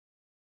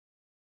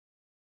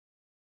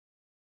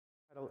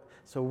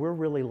So we're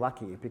really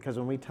lucky because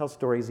when we tell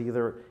stories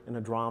either in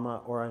a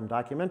drama or in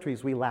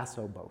documentaries, we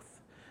lasso both.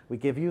 We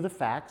give you the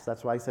facts,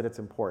 that's why I said it's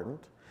important,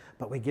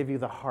 but we give you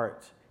the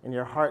heart. And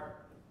your heart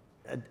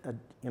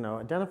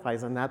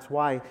identifies, and that's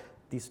why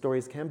these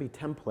stories can be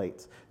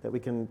templates that we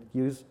can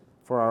use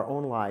for our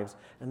own lives.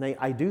 And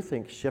I do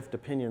think, shift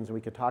opinions.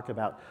 We could talk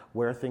about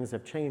where things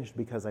have changed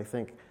because I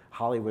think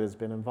Hollywood has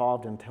been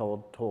involved and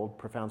told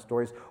profound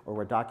stories, or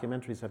where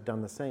documentaries have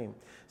done the same.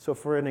 So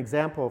for an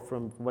example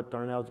from what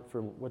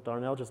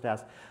Darnell just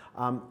asked,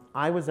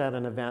 I was at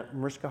an event,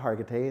 Mariska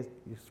Hargitay,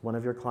 one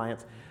of your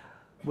clients,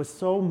 was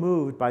so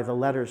moved by the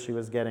letters she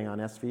was getting on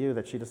SVU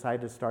that she decided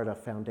to start a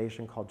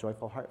foundation called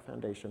Joyful Heart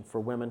Foundation for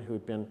women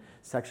who'd been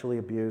sexually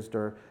abused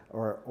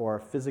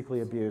or physically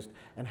abused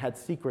and had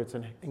secrets,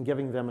 and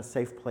giving them a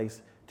safe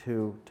place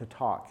to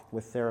talk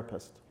with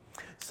therapists.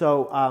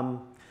 So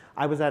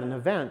I was at an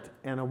event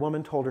and a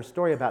woman told her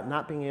story about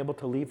not being able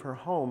to leave her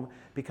home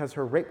because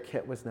her rape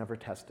kit was never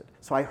tested.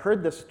 So I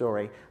heard this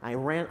story, I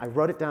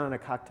wrote it down on a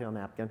cocktail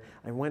napkin,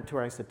 I went to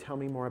her, I said, "Tell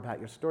me more about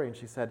your story." And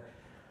she said,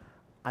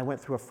 "I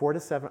went through a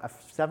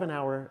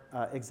 7-hour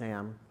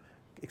exam,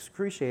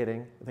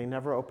 excruciating. They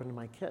never opened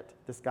my kit.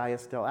 This guy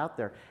is still out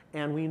there."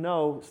 And we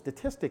know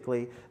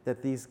statistically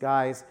that these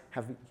guys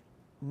have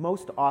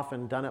most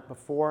often done it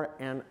before,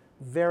 and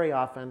very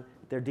often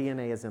their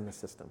DNA is in the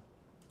system.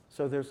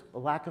 So there's a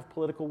lack of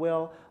political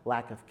will,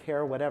 lack of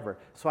care, whatever.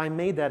 So I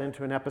made that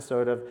into an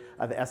episode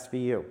of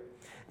SVU.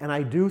 And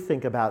I do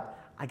think about,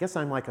 I guess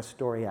I'm like a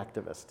story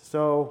activist.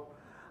 So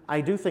I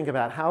do think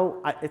about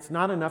how it's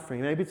not enough for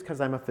me. Maybe it's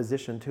because I'm a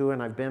physician too,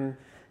 and I've been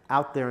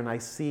out there and I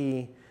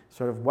see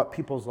sort of what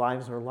people's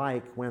lives are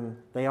like when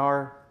they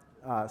are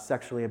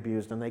sexually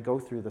abused and they go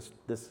through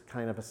this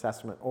kind of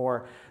assessment,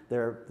 or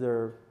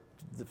they're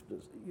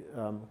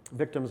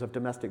victims of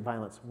domestic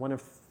violence. 1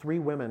 of 3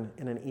 women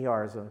in an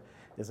ER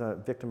is a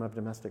victim of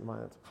domestic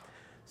violence.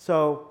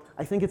 So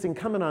I think it's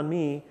incumbent on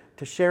me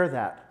to share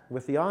that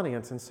with the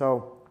audience. And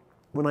so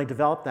when I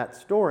developed that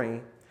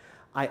story,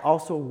 I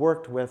also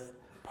worked with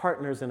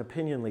partners and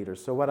opinion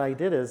leaders. So what I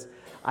did is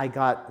I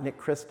got Nick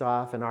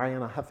Kristof and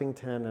Arianna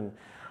Huffington and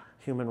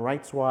Human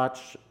Rights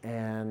Watch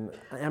and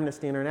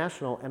Amnesty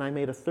International, and I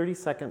made a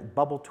 30-second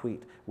bubble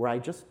tweet where I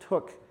just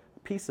took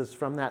pieces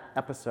from that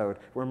episode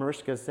where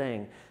Mariska is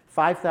saying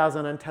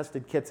 5,000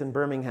 untested kits in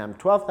Birmingham,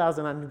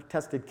 12,000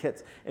 untested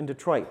kits in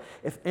Detroit.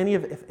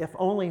 If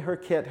only her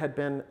kit had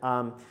been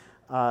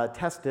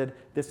tested,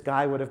 this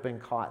guy would have been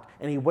caught,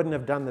 and he wouldn't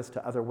have done this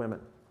to other women.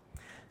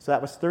 So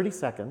that was 30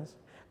 seconds.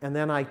 And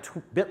then I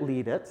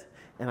bit.ly'd it,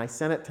 and I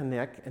sent it to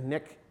Nick, and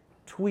Nick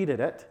tweeted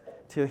it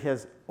to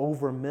his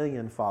over 1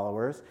 million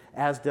followers,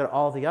 as did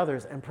all the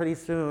others. And pretty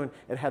soon,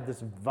 it had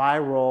this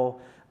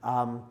viral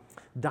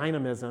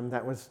dynamism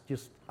that was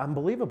just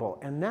unbelievable.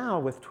 And now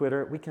with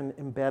Twitter, we can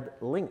embed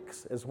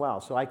links as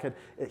well. So I could,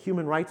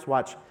 Human Rights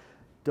Watch,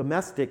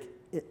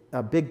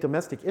 a big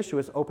domestic issue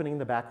is opening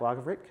the backlog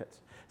of rape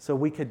kits. So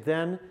we could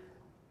then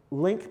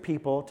link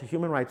people to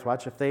Human Rights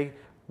Watch if they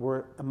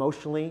were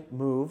emotionally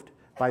moved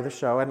by the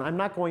show. And I'm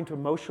not going to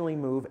emotionally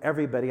move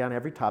everybody on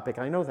every topic,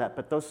 I know that,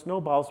 but those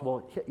snowballs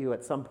will hit you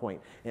at some point.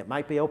 It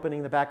might be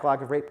opening the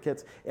backlog of rape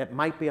kits, it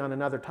might be on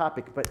another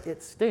topic, but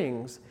it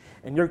stings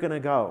and you're gonna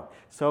go.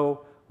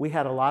 So we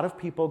had a lot of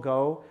people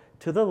go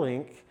to the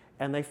link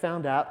and they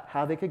found out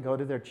how they could go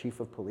to their chief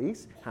of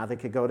police, how they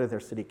could go to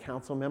their city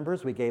council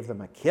members. We gave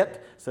them a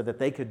kit so that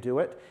they could do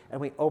it. And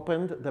we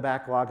opened the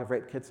backlog of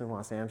rape kits in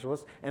Los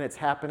Angeles, and it's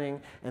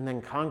happening. And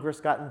then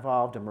Congress got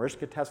involved, and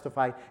Mariska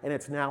testified, and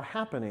it's now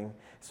happening.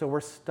 So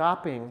we're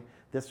stopping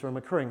this from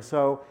occurring.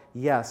 So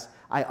yes,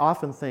 I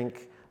often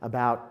think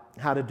about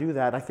how to do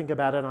that. I think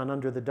about it on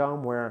Under the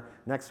Dome, where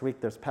next week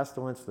there's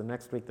pestilence, the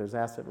next week there's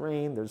acid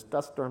rain, there's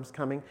dust storms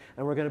coming,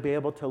 and we're going to be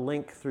able to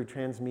link through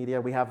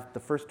transmedia. We have the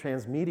first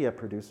transmedia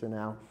producer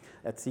now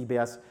at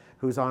CBS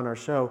who's on our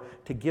show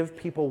to give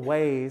people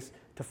ways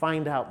to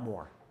find out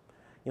more.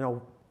 You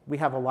know, we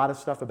have a lot of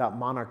stuff about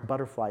monarch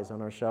butterflies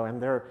on our show, and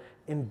they're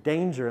in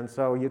danger, and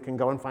so you can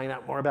go and find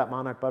out more about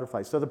monarch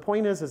butterflies. So the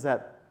point is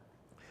that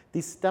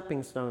these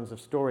stepping stones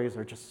of stories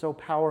are just so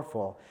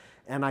powerful.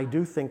 And I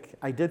did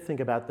think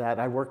about that.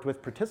 I worked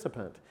with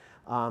Participant,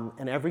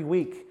 and every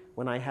week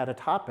when I had a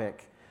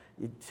topic,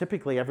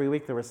 typically every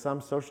week there was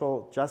some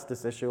social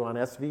justice issue on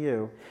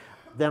SVU,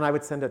 then I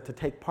would send it to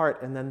Take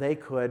Part, and then they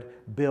could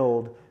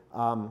build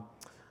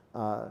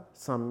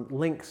some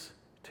links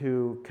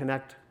to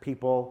connect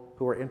people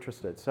who are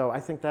interested. So I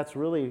think that's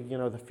really,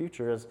 the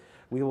future is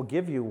we will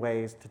give you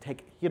ways to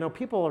take,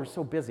 people are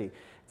so busy.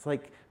 It's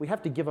like we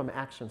have to give them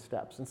action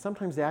steps. And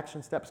sometimes the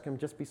action steps can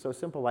just be so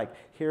simple, like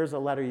here's a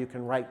letter you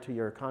can write to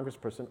your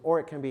congressperson,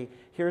 or it can be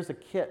here's a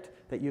kit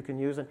that you can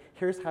use, and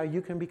here's how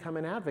you can become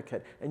an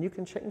advocate, and you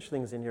can change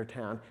things in your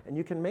town, and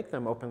you can make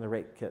them open the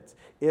rape kits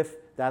if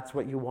that's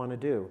what you want to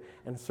do.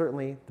 And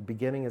certainly the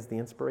beginning is the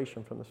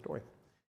inspiration from the story.